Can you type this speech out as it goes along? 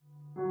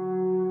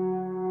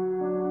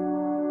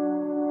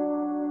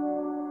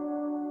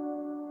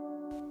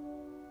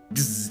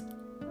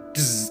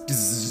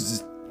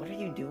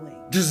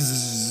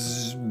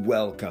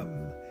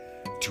Welcome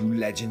to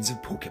Legends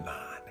of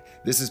Pokemon.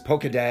 This is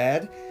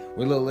Pokedad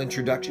with a little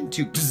introduction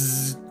to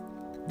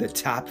the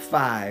top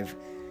 5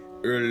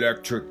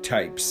 electric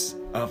types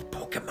of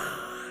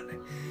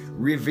Pokemon.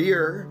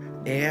 Revere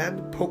and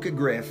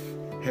Pokegriff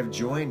have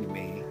joined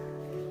me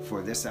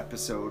for this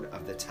episode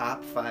of the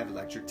top 5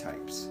 electric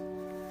types.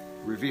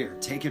 Revere,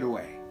 take it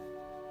away.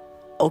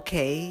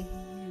 Okay,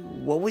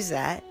 what was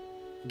that?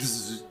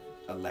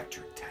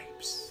 Electric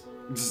types.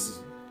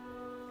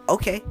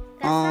 Okay.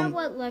 That's not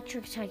what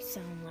electric types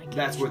sound like.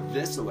 That's what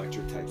this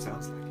electric type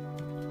sounds like.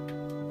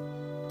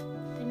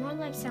 They more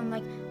like sound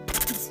like.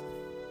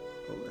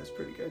 Oh, that's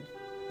pretty good.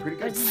 Pretty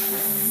good.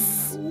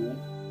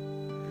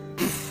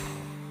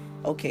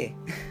 Okay.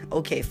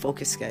 Okay,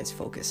 focus, guys,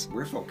 focus.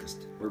 We're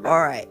focused. We're ready.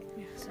 Alright,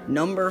 Yeah, sorry.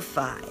 number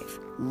 5,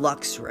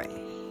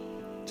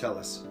 Luxray. Tell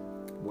us,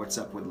 what's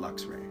up with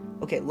Luxray?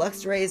 Okay,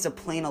 Luxray is a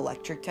plain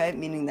electric type,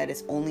 meaning that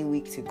it's only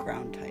weak to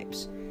ground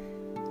types.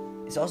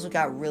 It's also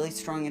got really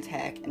strong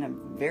attack and a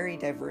very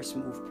diverse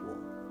move pool.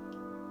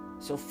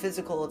 So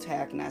physical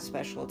attack, not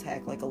special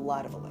attack, like a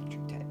lot of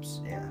electric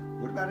types. Yeah.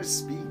 What about his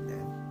speed,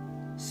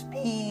 then?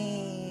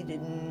 Speed,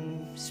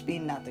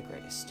 not the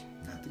greatest.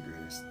 Not the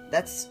greatest.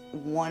 That's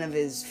one of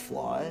his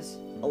flaws,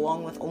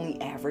 along with only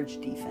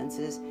average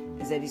defenses,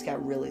 is that he's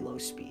got really low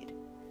speed.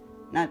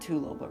 Not too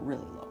low, but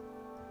really low.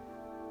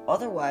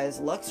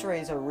 Otherwise,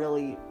 Luxray is a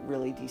really,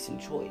 really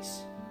decent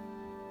choice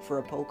for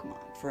a Pokemon,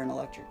 for an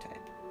electric type.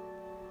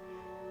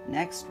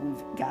 Next,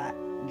 we've got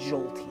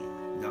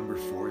Jolteon. Number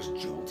 4 is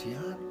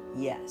Jolteon?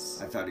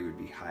 Yes. I thought he would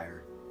be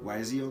higher. Why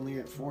is he only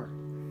at 4?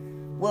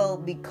 Well,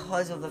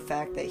 because of the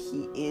fact that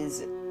he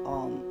is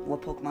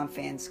what Pokemon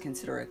fans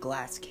consider a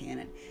glass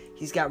cannon.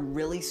 He's got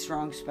really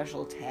strong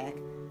special attack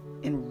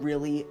and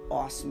really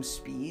awesome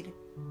speed,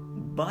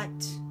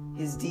 but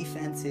his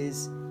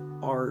defenses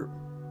are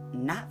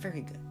not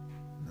very good.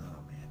 Oh,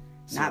 man.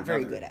 Not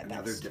very good at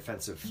Another best.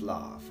 defensive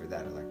flaw for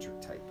that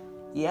electric type.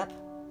 Yep.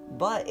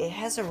 But it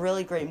has a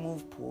really great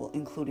move pool,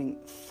 including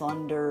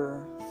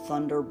Thunder,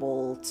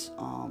 Thunderbolt,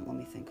 let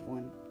me think of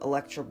one,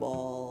 Electro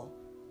Ball.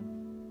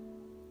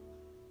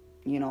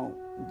 You know,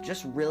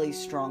 just really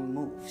strong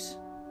moves.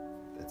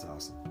 That's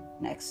awesome.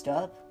 Next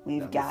up,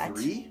 we've Number got...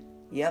 3?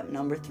 Yep,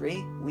 number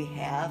 3, we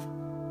have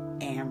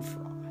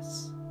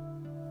Ampharos.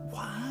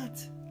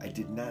 What? I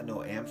did not know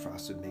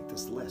Ampharos would make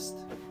this list.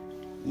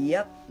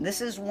 Yep,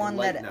 this is one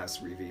Enlighten that...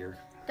 us, Revere.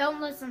 Don't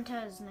listen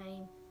to his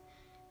name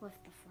with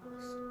the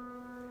frost.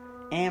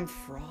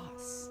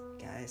 Ampharos,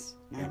 guys.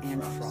 Not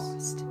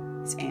Ampharos.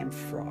 Ampharos. It's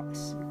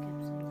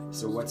Ampharos.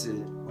 So what's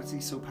he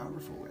so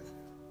powerful with?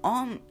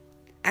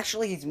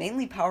 Actually, he's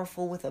mainly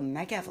powerful with a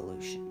Mega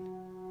Evolution.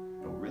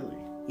 Oh, really?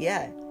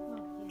 Yeah.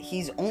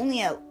 He's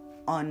only at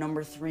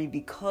number 3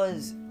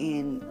 because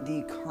in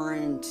the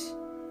current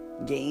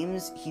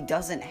games, he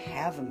doesn't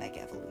have a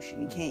Mega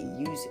Evolution. He can't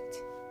use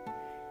it.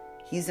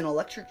 He's an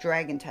electric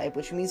dragon type,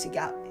 which means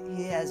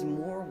he has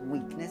more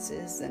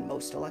weaknesses than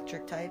most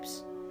electric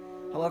types.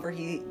 However,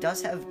 he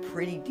does have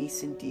pretty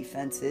decent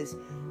defenses,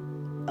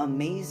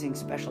 amazing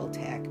special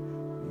attack,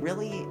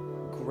 really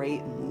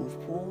great move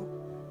pool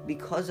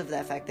because of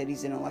that fact that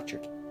he's an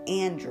electric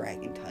and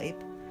dragon type,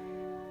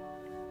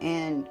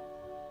 and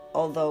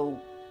although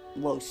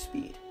low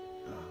speed.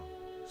 Oh,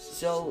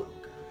 So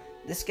good.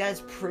 this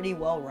guy's pretty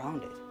well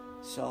rounded.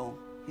 So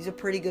he's a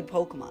pretty good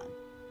Pokemon.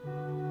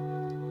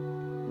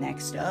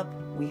 Next up,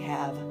 we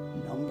have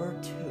number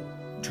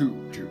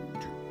 2, Two.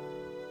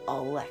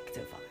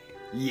 Electivire.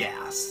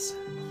 Yes.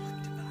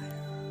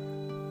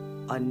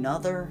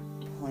 Another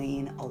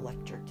plain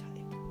electric type.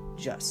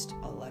 Just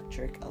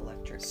electric.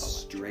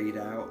 Straight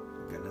out,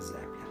 gonna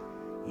zap ya.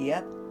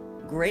 Yep.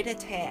 Great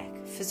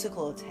attack,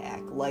 physical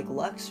attack, like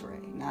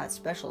Luxray, not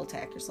special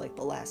attackers like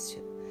the last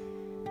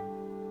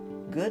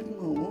 2. Good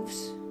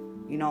moves.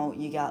 You know,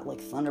 you got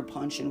like Thunder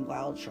Punch and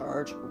Wild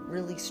Charge,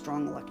 really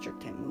strong electric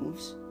type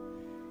moves.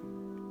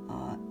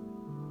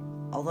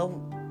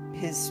 Although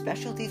his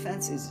special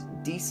defense is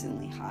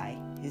decently high,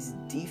 his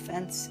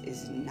defense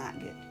is not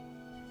good.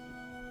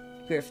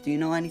 Griff, do you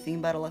know anything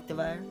about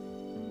Electivire?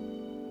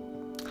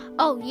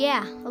 Oh,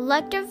 yeah.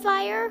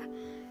 Electivire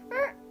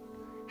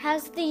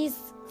has these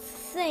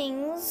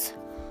things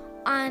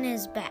on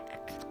his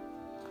back.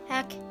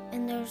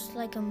 And there's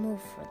like a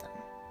move for them.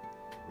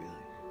 Really?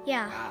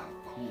 Yeah. Wow,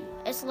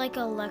 cool. It's like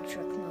an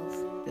electric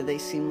move. Do they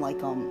seem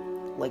like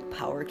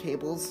power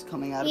cables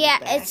coming out of Yeah,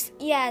 his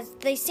back?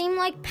 they seem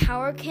like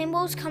power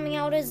cables coming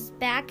out his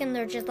back, and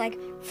they're just like,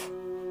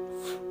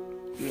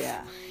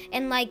 Yeah.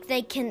 and like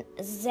they can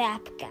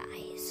zap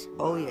guys.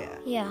 Oh, yeah.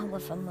 Yeah,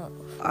 with a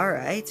move.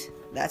 Alright.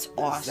 That's Does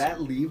awesome.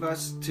 that leave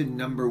us to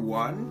number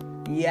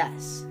 1?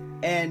 Yes.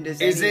 And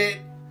Is it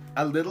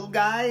a little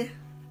guy?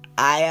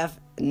 I have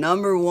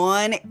number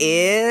 1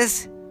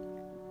 is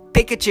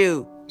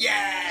Pikachu.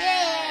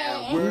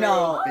 Yeah! World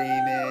No.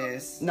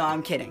 famous. No,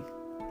 I'm kidding.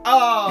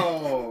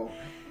 Oh!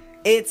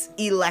 It's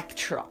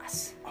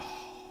Electros.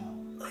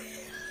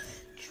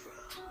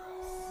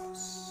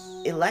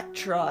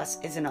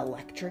 Electros is an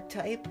electric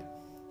type.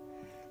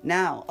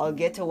 Now, I'll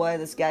get to why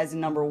this guy's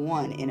number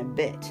 1 in a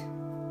bit.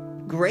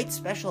 great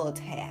special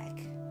attack,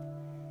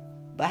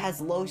 but has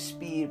low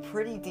speed,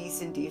 pretty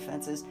decent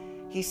defenses.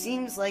 He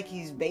seems like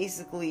he's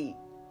basically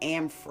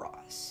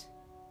Ampharos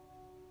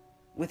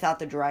without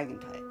the dragon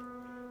type.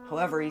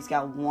 However, he's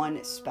got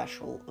one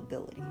special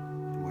ability.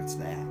 What's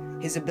that?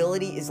 His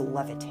ability is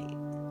Levitate,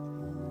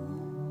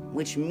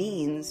 which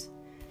means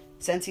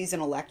since he's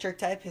an electric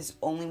type, his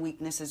only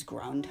weakness is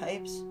ground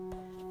types.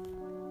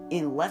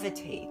 In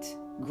Levitate,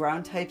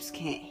 ground types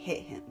can't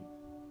hit him.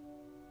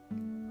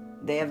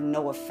 They have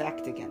no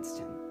effect against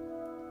him.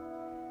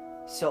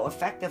 So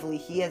effectively,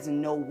 he has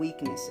no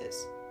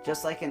weaknesses,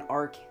 just like an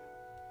Arcanine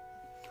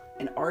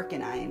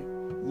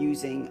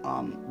using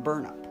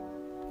Burn Up.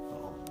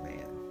 Oh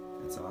man,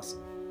 that's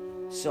awesome.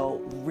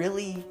 So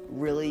really,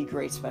 really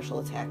great special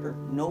attacker.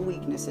 No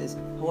weaknesses,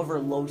 however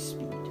low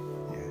speed.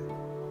 Yeah.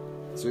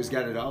 So he's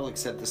got it all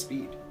except the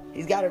speed.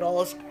 He's got it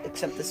all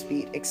except the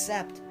speed,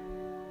 except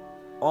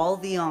all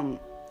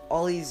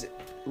these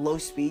low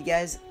speed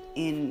guys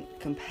in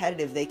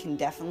competitive, they can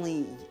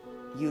definitely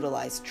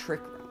utilize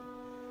Trick Room.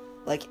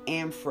 Like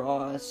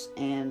Ampharos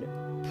and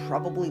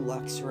probably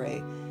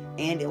Luxray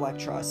and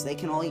Electros, they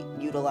can all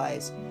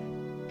utilize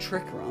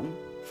Trick Room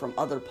from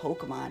other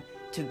Pokemon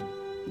to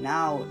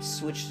now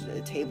switch to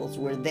the tables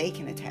where they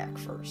can attack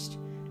first.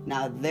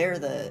 Now they're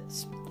the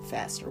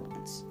faster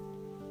ones.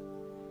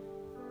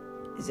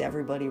 Is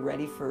everybody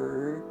ready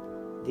for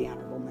the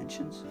honorable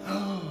mentions?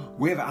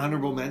 We have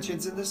honorable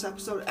mentions in this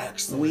episode?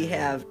 Excellent. We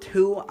have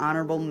 2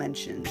 honorable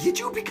mentions.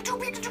 Pikachu, Pikachu,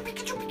 Pikachu,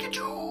 Pikachu,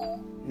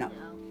 Pikachu! No.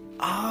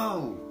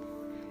 Oh!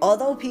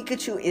 Although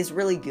Pikachu is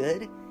really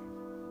good,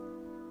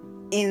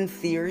 in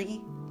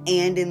theory,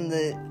 and in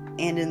the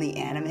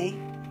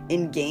anime,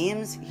 in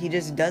games, he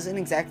just doesn't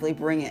exactly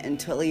bring it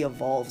until he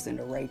evolves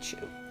into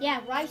Raichu.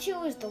 Yeah,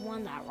 Raichu is the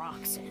one that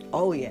rocks it.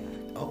 Oh, yeah.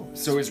 Oh,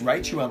 so is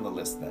Raichu on the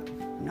list then?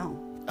 No.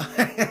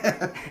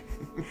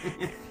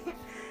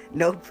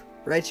 Nope.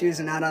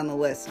 Raichu's not on the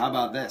list. How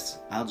about this?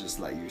 I'll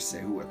just let you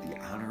say what the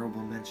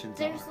honorable mentions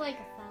There's are. like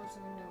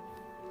 1,000 of them.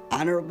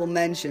 Honorable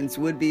mentions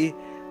would be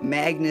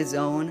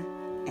Magnezone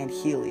and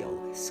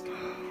Heliolisk.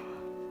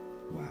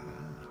 Wow.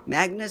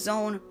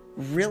 Magnezone,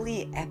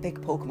 really epic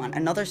Pokemon.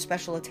 Another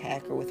special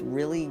attacker with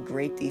really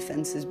great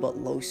defenses but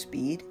low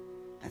speed,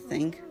 I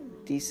think.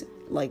 Decent.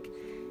 Like,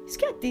 he's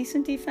got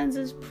decent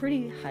defenses,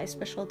 pretty high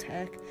special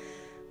attack,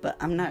 but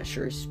I'm not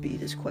sure his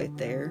speed is quite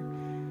there.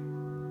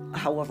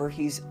 However,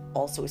 he's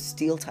also a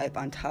steel type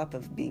on top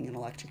of being an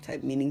electric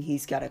type, meaning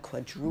he's got a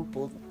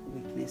quadruple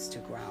weakness to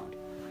ground.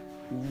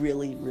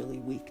 Really, really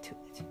weak to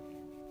it.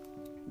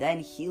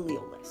 Then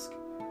Heliolisk,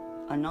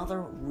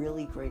 another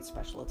really great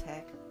special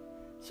attacker.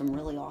 Some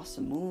really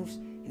awesome moves.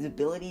 His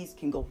abilities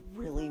can go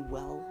really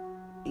well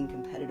in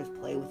competitive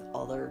play with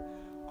other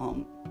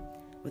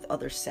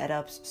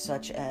setups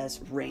such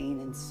as rain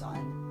and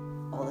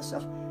sun, all this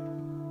stuff.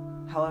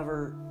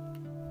 However,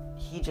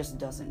 he just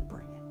doesn't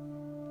bring it.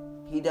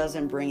 He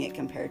doesn't bring it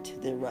compared to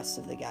the rest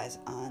of the guys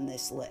on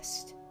this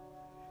list.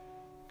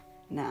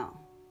 Now,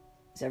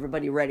 is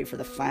everybody ready for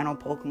the final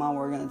Pokemon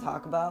we're going to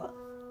talk about?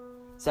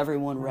 Is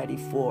everyone ready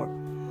for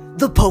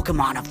the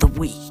Pokemon of the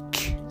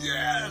Week?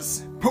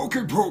 Yes!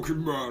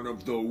 Pokemon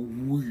of the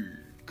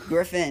Week.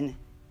 Griffin,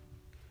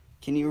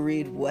 can you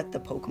read what the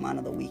Pokemon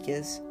of the Week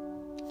is?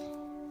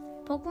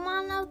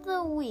 Pokemon of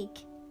the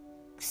Week.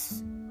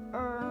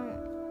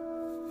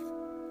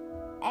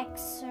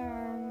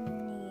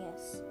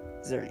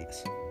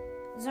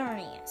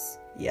 Xerneas.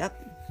 Yep.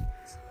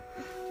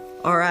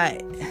 Alright.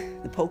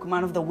 The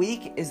Pokemon of the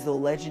Week is the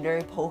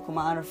legendary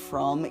Pokemon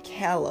from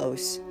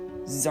Kalos,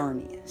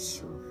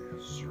 Xerneas.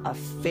 A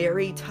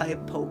fairy type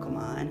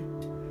Pokemon.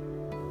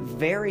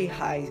 Very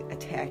high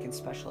attack and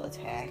special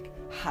attack.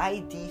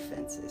 High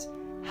defenses.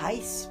 High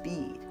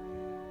speed.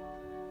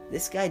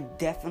 This guy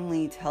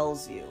definitely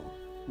tells you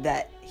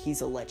that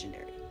he's a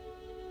legendary.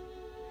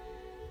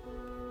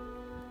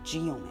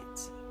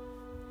 Geomancy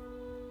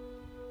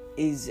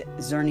is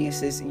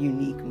Xerneas'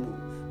 unique move.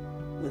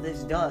 What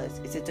this does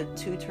is it's a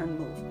 2-turn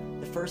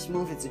move. The first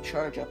move is a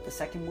charge up. The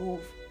second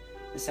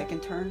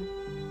turn,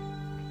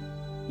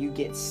 you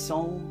get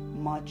so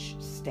much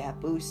stat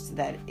boost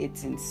that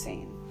it's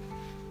insane.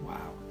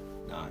 Wow.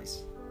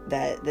 Nice.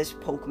 That this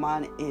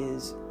Pokemon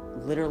is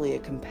literally a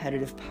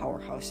competitive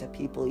powerhouse that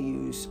people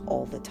use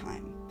all the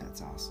time.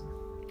 That's awesome.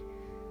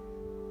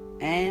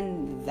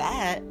 And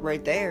that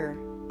right there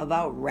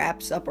about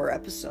wraps up our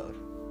episode.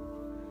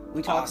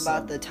 We talked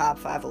about the top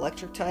 5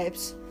 electric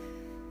types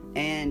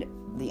and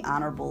the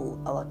honorable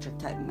electric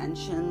type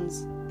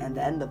mentions and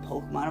then the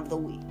Pokemon of the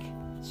week.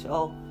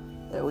 So,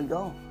 there we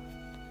go.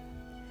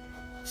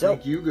 So,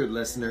 thank you, good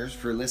listeners,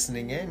 for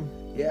listening in.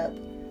 Yep.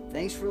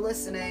 Thanks for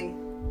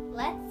listening.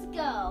 Let's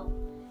go.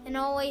 And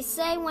always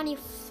say when you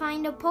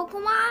find a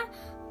Pokemon,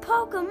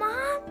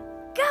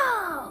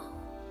 go!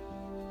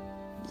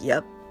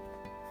 Yep.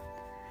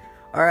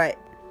 Alright.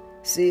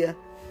 See ya.